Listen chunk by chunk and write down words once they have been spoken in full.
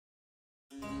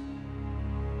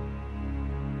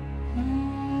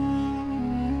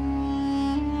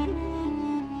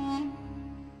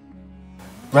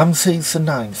Ramses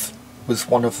IX was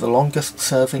one of the longest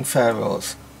serving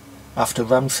pharaohs, after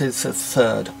Ramses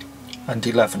III and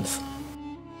XI.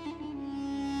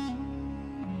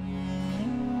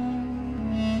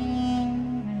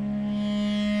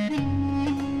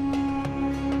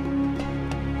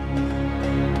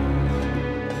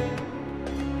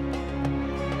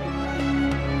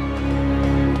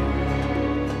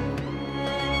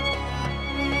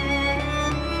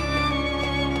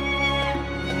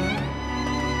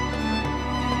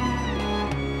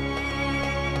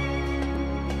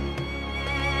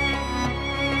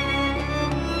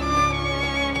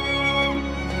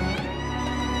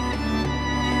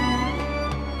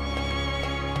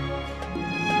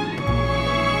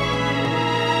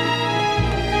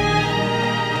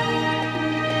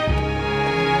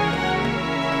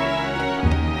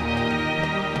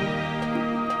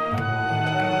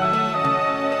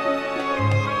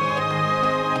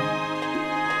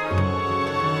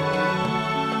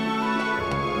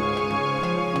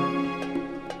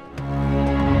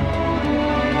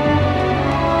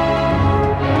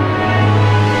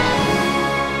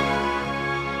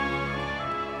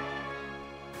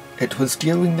 It was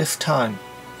during this time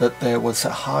that there was a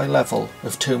high level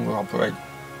of tomb robbery.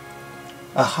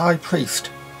 A high priest,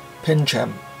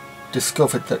 Pingem,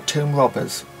 discovered that tomb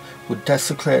robbers would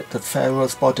desecrate the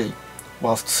pharaoh's body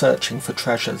whilst searching for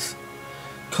treasures,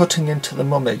 cutting into the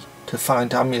mummy to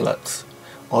find amulets,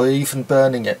 or even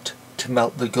burning it to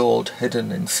melt the gold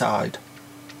hidden inside.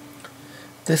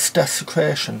 This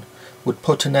desecration would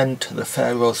put an end to the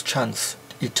pharaoh's chance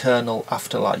eternal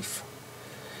afterlife.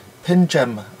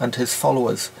 Pingem and his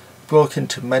followers broke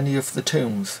into many of the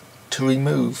tombs to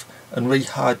remove and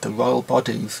rehide the royal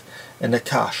bodies in a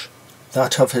cache,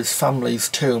 that of his family's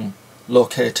tomb,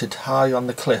 located high on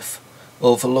the cliff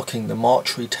overlooking the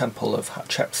mortuary temple of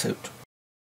Hatshepsut.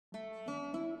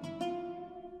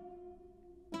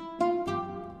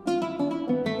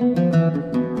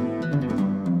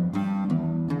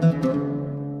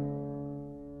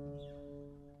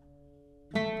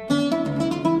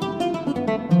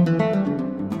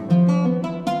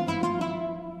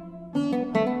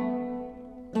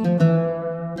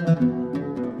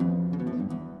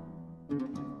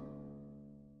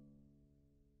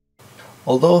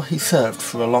 Although he served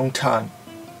for a long time,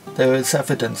 there is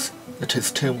evidence that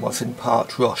his tomb was in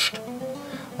part rushed,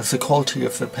 as the quality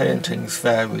of the paintings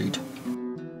varied.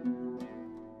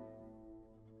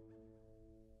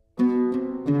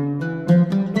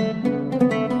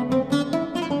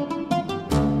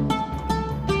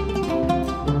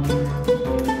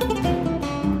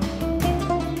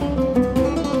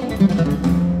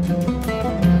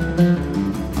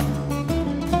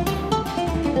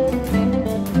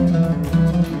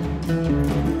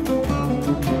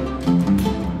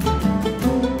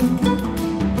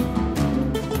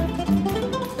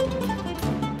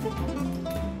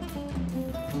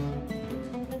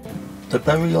 The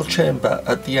burial chamber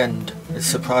at the end is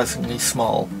surprisingly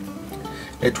small.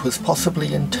 It was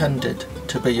possibly intended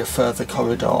to be a further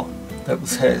corridor that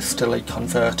was hastily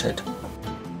converted.